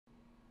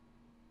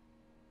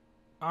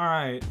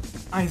Alright,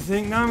 I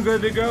think now I'm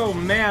good to go.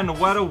 Man,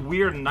 what a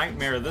weird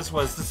nightmare this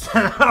was to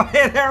set up.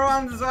 Hey there,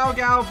 everyone, this is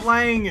Algal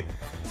playing.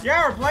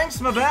 Yeah, we're playing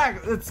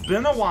smbx. It's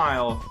been a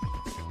while.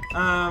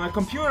 My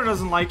computer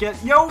doesn't like it.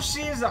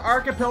 Yoshi's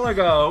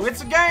Archipelago.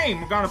 It's a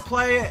game. We're gonna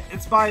play it.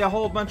 It's by a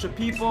whole bunch of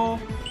people.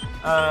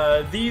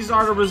 These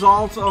are the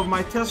results of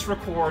my test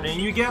recording.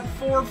 You get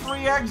 4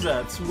 free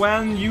exits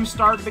when you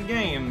start the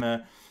game.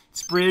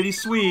 It's pretty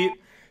sweet.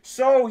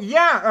 So,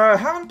 yeah,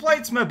 haven't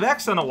played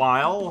smbx in a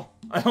while.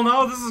 I don't know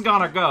how this is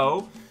gonna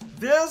go.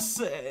 This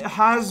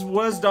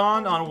was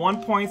done on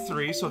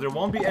 1.3, so there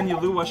won't be any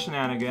Lua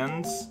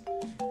shenanigans.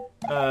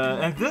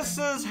 And this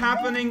is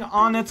happening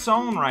on its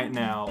own right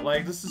now.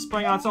 Like, this is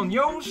playing on its own.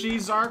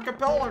 Yoshi's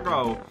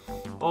Archipelago!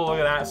 Oh, look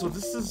at that. So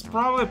this is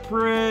probably a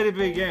pretty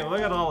big game.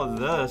 Look at all of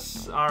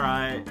this.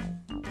 Alright.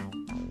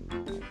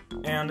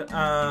 And,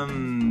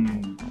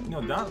 you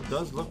know, that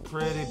does look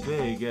pretty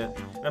big.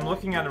 I'm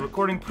looking at a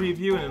recording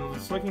preview and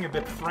it's looking a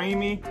bit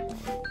framey.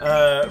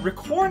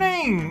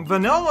 Recording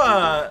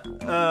vanilla,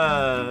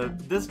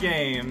 this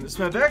game.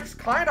 smbx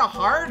kinda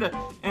hard.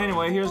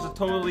 Anyway, here's the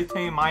totally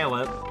tame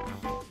islet.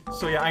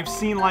 So yeah, I've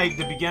seen like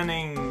the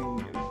beginning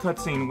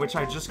cutscene, which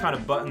I just kind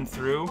of buttoned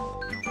through.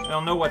 I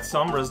don't know what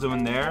Sombra's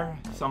doing there.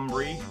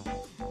 Sumbri.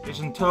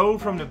 Agent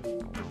Toad from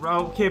the...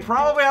 Okay,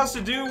 probably has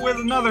to do with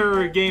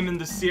another game in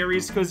the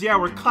series, because yeah,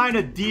 we're kind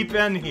of deep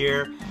in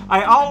here.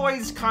 I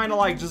always kind of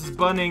like just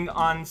buttoning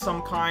on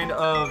some kind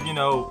of, you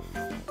know,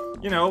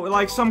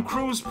 like some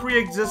crew's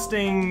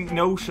pre-existing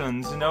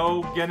notions, you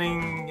know,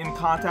 getting in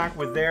contact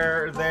with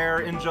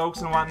their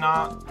in-jokes and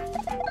whatnot.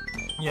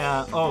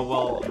 Yeah, oh,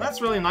 well,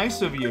 that's really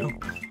nice of you.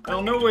 I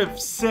don't know if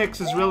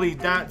 6 is really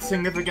that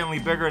significantly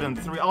bigger than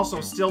 3.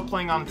 Also, still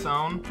playing on its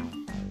own.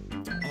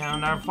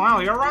 And I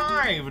finally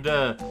arrived!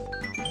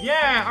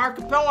 Yeah,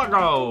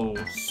 Archipelago!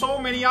 So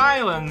many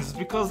islands,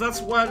 because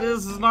that's what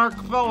is an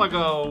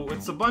archipelago.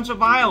 It's a bunch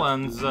of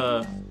islands.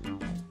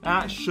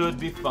 That should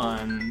be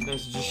fun.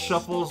 There's just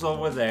shuffles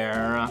over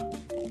there.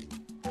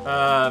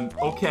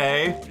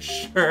 Okay,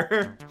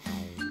 sure.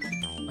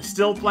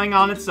 Still playing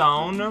on its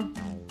own.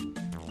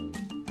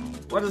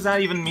 What does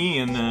that even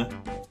mean?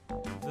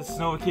 This is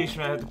no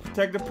vacation, I have to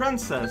protect the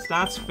princess.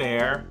 That's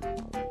fair.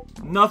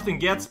 Nothing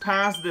gets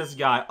past this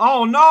guy.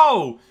 Oh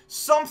no!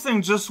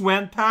 Something just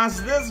went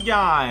past this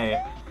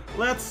guy!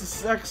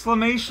 Let's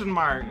exclamation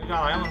mark. I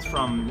got islands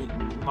from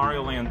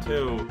Mario Land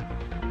 2.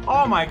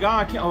 Oh my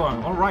god, oh,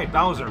 alright,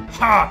 Bowser.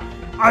 Ha!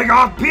 I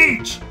got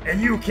Peach! And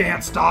you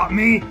can't stop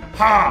me!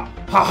 Ha!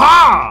 Ha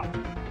ha!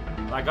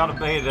 I gotta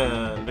obey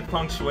the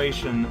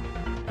punctuation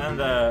and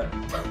the...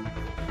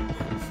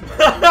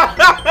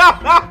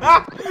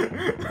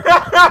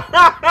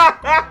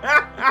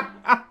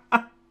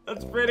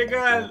 That's pretty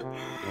good.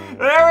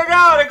 There we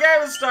go, the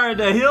game has started.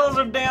 The hills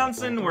are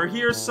dancing, we're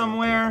here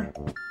somewhere.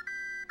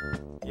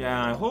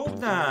 Yeah, I hope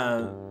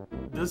that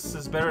this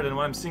is better than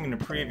what I'm seeing in the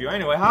preview.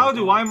 Anyway, how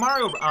do I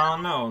Mario? I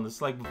don't know.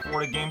 It's like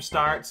before the game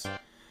starts.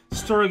 The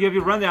story will give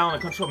you a rundown on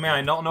the control. Man,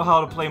 I don't know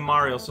how to play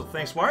Mario, so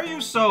thanks. Why are you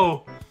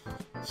so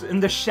in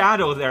the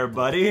shadow there,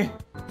 buddy?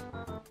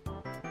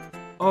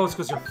 Oh, it's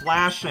because you're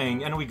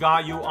flashing, and we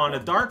got you on a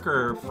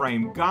darker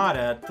frame. Got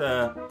it.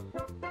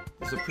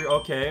 Is it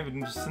okay?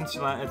 Since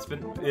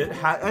it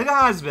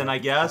has been, I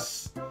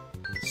guess.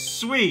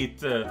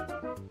 Sweet.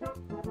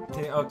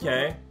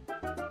 Okay.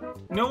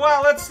 You know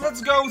what?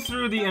 Let's go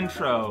through the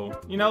intro.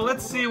 You know,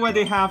 let's see what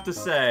they have to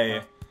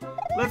say.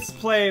 Let's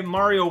play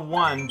Mario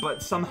 1,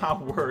 but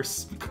somehow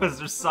worse because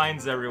there's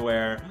signs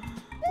everywhere.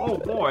 Oh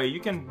boy,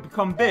 you can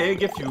become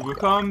big if you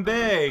become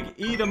big.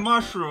 Eat a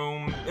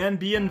mushroom and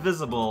be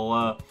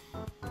invisible.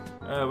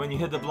 When you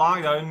hit the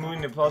block,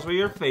 moving the pulse where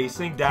you're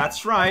facing.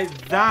 That's right,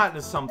 that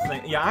is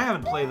something. Yeah, I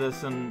haven't played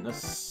this in a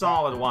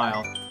solid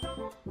while.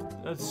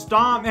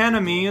 Stomp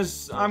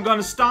enemies. I'm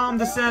gonna stomp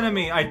this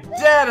enemy. I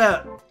did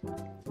it!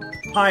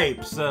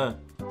 Pipes.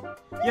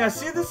 Yeah,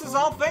 see, this is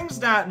all things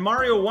that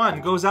Mario 1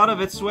 goes out of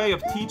its way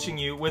of teaching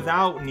you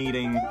without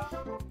needing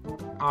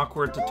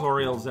awkward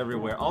tutorials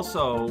everywhere.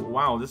 Also,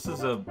 wow, this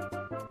is a...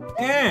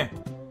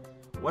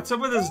 What's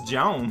up with this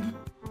jump?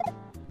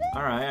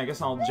 Alright, I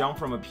guess I'll jump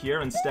from up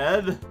here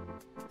instead.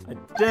 I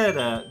did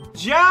it.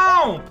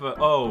 Jump!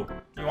 Oh,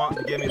 you want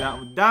to give me that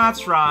one?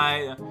 That's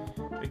right.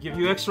 I give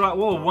you extra...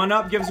 Whoa,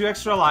 1-up gives you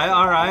extra life.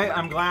 Alright,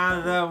 I'm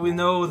glad that we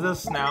know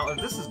this now.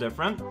 This is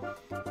different.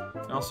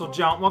 Also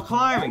jump while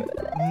climbing.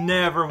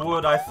 Never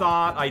would I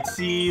thought I'd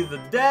see the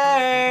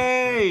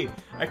day!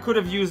 I could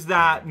have used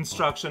that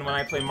instruction when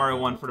I played Mario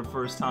 1 for the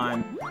first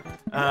time.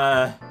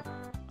 I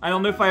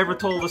don't know if I ever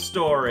told the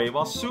story.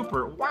 Well,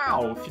 super.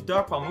 Wow, if you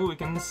duck while moving, you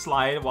can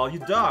slide while you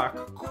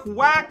duck.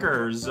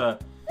 Quackers! Oh,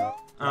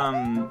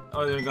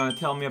 they're gonna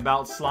tell me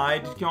about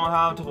slide. You don't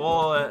have to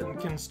hold it and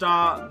can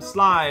stop,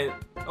 slide.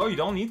 Oh, you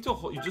don't need to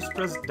hold, you just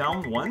press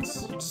down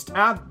once? You just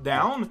tap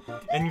down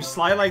and you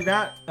slide like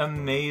that?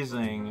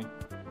 Amazing.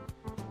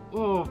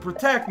 Oh,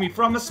 protect me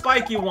from a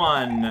spiky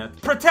one!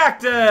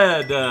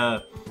 Protected!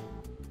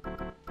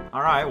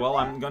 Alright, well,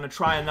 I'm gonna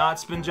try and not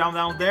spin jump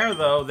down there,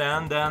 though.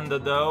 Then, the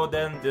do,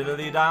 then,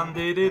 diddly dum,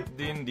 diddy,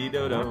 din, dee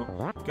do do.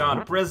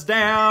 Gotta press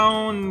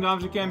down.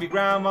 Object can be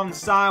grabbed on the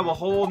side while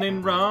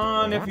holding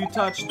run if you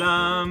touch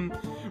them.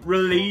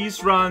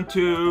 Release, run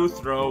to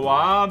throw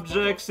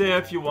objects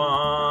if you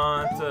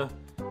want.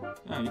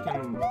 Yeah, you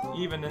can,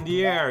 even in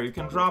the air, you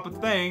can drop a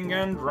thing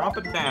and drop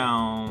it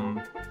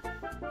down.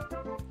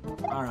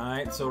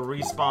 Alright, so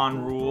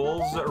respawn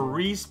rules.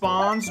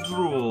 Respawns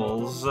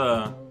drools.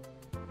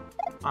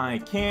 I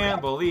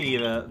can't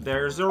believe it.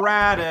 There's a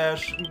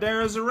radish.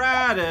 There's a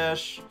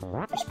radish.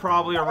 There's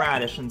probably a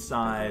radish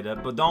inside,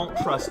 but don't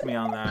trust me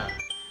on that.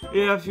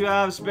 If you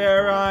have a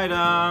spare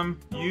item,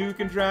 you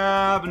can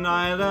grab an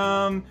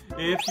item.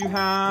 If you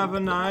have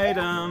an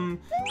item,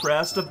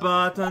 press the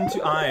button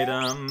to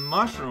item.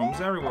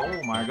 Mushrooms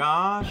everywhere. Oh my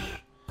gosh.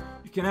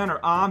 You can enter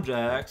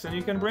objects and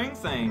you can bring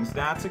things.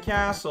 That's a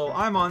castle.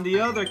 I'm on the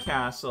other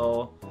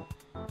castle.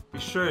 Be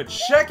sure to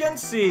check and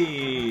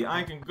see.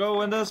 I can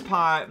go in this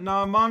pipe.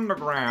 Now I'm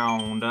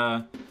underground.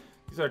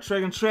 These are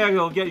trick and trick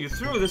that'll get you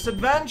through this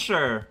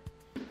adventure.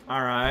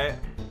 Alright.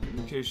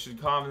 Okay, you should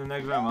comment the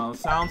next demo.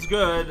 Sounds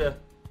good.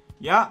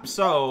 Yep,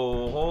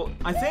 so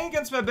I think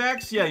in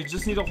smbx, yeah, you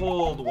just need to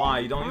hold Y.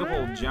 You don't need to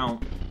hold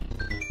jump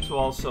to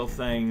also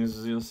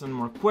things. You'll listen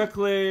more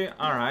quickly.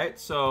 Alright,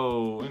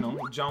 so, you know,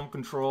 jump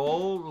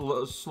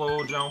control,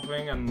 slow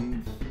jumping,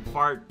 and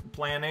fart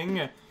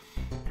planning.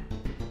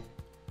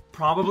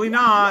 Probably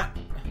not.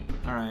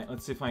 Alright,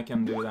 let's see if I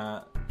can do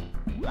that.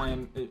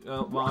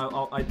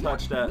 I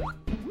touched it.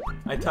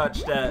 I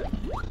touched it.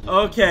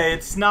 Okay,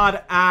 it's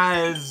not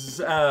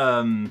as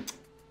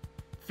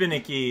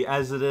finicky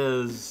as it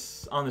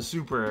is on the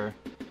Super.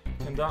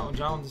 And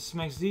jump, this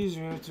makes it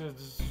easier to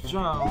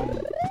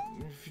jump.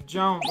 If you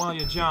jump while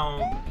you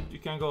jump, you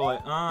can go like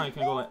you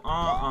can go like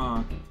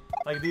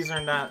Like these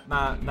are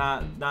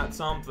not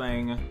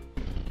something.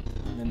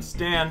 And then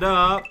stand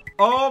up.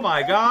 Oh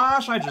my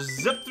gosh, I just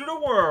zipped through the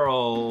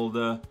world.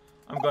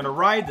 I'm gonna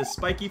ride the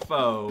spiky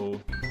foe.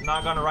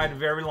 Not gonna ride it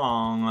very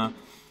long.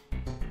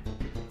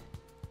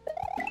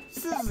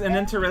 This is an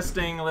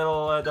interesting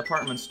little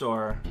department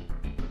store.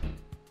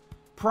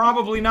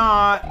 Probably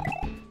not.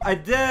 I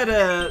did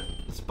it.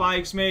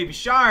 Spikes may be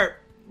sharp.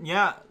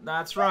 Yeah,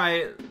 that's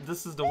right.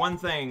 This is the one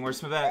thing where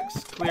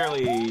smbx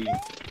clearly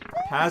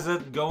has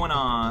it going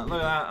on.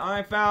 Look at that.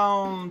 I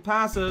found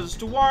passes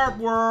to Warp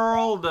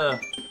World.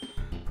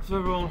 So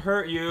it won't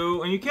hurt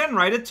you. And you can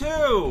ride it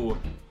too.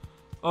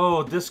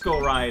 Oh,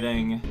 disco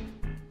riding.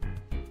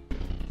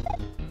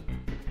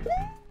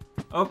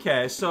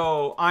 Okay,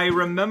 so I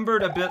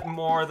remembered a bit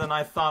more than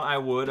I thought I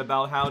would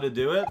about how to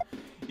do it.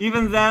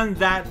 Even then,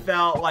 that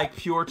felt like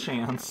pure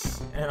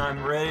chance. And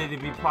I'm ready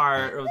to be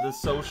part of the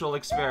social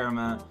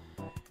experiment.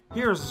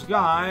 Here's this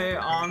guy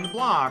on the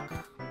block.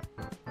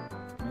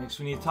 Next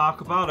we need to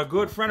talk about a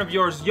good friend of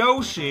yours,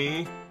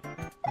 Yoshi.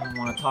 I don't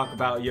want to talk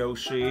about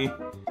Yoshi.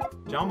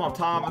 Jump on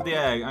top of the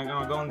egg. I'm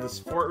gonna go into this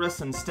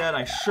fortress instead.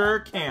 I sure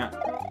can't.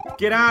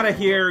 Get out of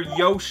here,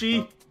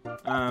 Yoshi.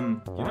 Get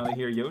out of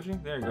here, Yoshi.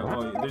 There you go.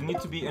 Oh, there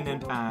needs to be an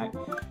impact.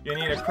 You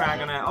need a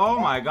crack on it. Oh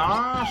my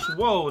gosh.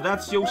 Whoa,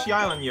 that's Yoshi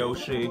Island,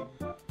 Yoshi.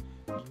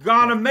 You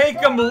gotta make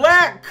him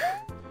lick.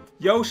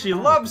 Yoshi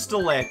loves to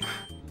lick.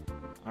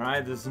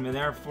 Alright, this has been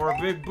there for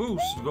a big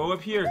boost. Go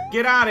up here.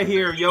 Get out of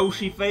here,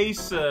 Yoshi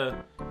face.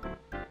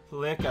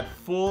 Lick at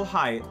full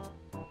height.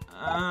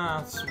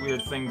 That's a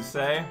weird thing to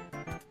say.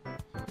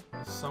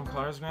 Some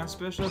colors grant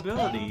special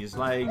abilities,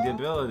 like the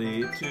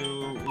ability to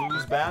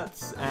lose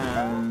bats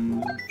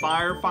and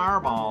fire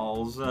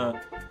fireballs.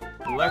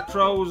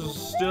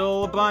 Electro's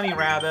still a bunny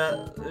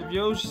rabbit. If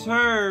Yoshi's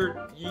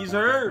hurt, he's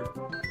hurt.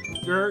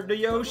 You're hurt to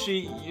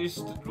Yoshi. You're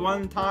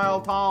one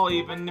tile tall,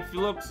 even if you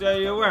look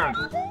say you're wearing.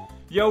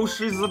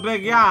 Yoshi's a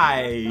big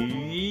guy.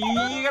 You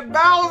can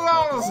bounce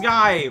on this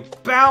guy.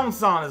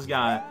 Bounce on this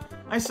guy.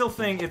 I still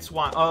think it's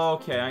one. Oh,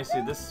 okay, I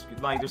see. This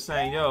like they're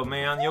saying, yo,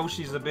 man,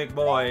 Yoshi's a big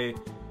boy.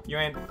 You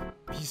ain't.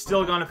 He's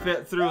still gonna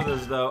fit through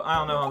this though. I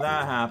don't know how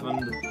that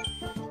happened.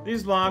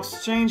 These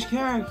blocks change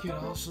character.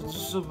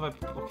 Also,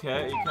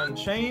 okay, you can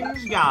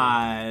change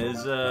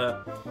guys.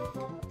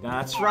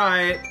 That's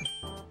right.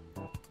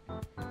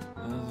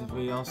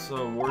 We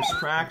also worse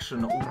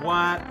traction.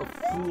 What a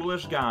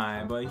foolish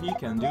guy! But he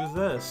can do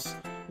this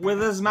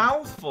with his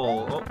mouth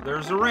full. Oh,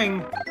 there's a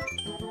ring.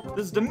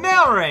 This is the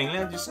middle ring.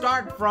 Let you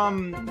start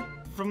from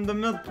the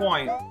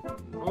midpoint.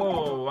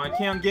 Oh, I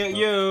can't get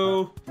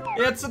you.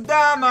 It's a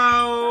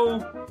demo!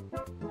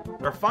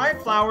 There are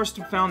 5 flowers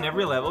to be found in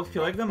every level. If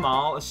you collect them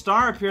all, a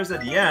star appears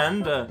at the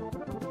end.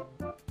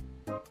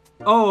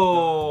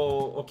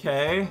 Oh,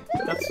 okay.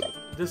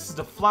 This is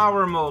the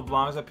flower mode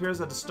block. It appears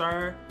at the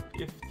star.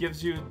 It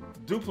gives you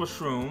duplo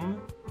shroom.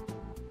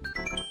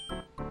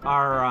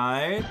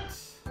 Alright.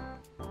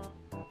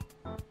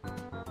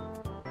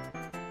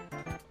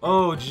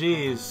 Oh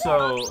geez,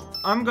 so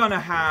I'm gonna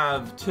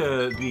have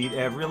to beat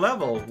every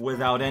level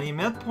without any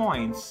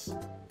midpoints.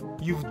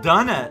 You've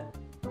done it.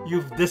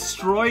 You've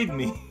destroyed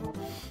me.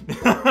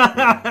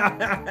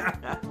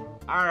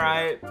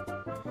 Alright.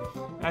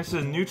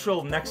 Actually,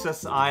 neutral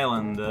Nexus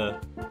Island.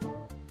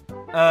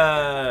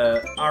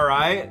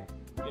 Alright.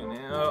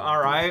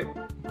 Alright.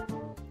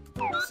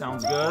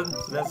 Sounds good.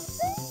 That's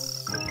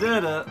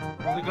did it.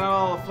 We got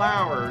all the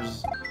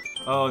flowers.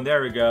 Oh, and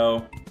there we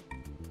go.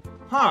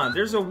 Huh,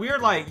 there's a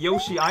weird, like,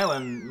 Yoshi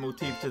Island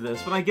motif to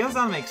this, but I guess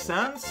that makes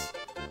sense.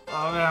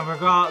 Oh man, we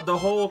got the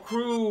whole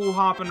crew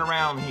hopping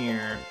around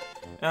here.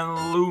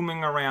 And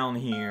looming around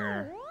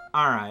here.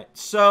 Alright,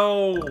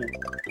 so...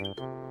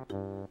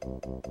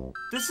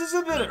 This is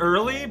a bit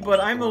early,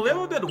 but I'm a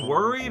little bit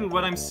worried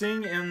what I'm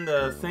seeing in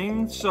the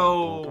thing.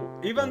 So,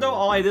 even though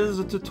all I did is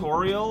a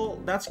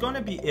tutorial, that's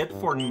gonna be it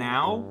for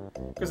now.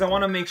 Because I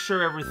want to make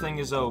sure everything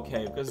is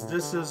okay. Because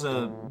this is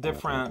a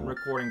different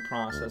recording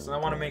process. And I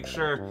want to make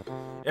sure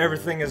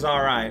everything is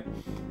alright.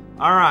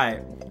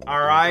 Alright.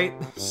 Alright.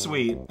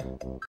 Sweet.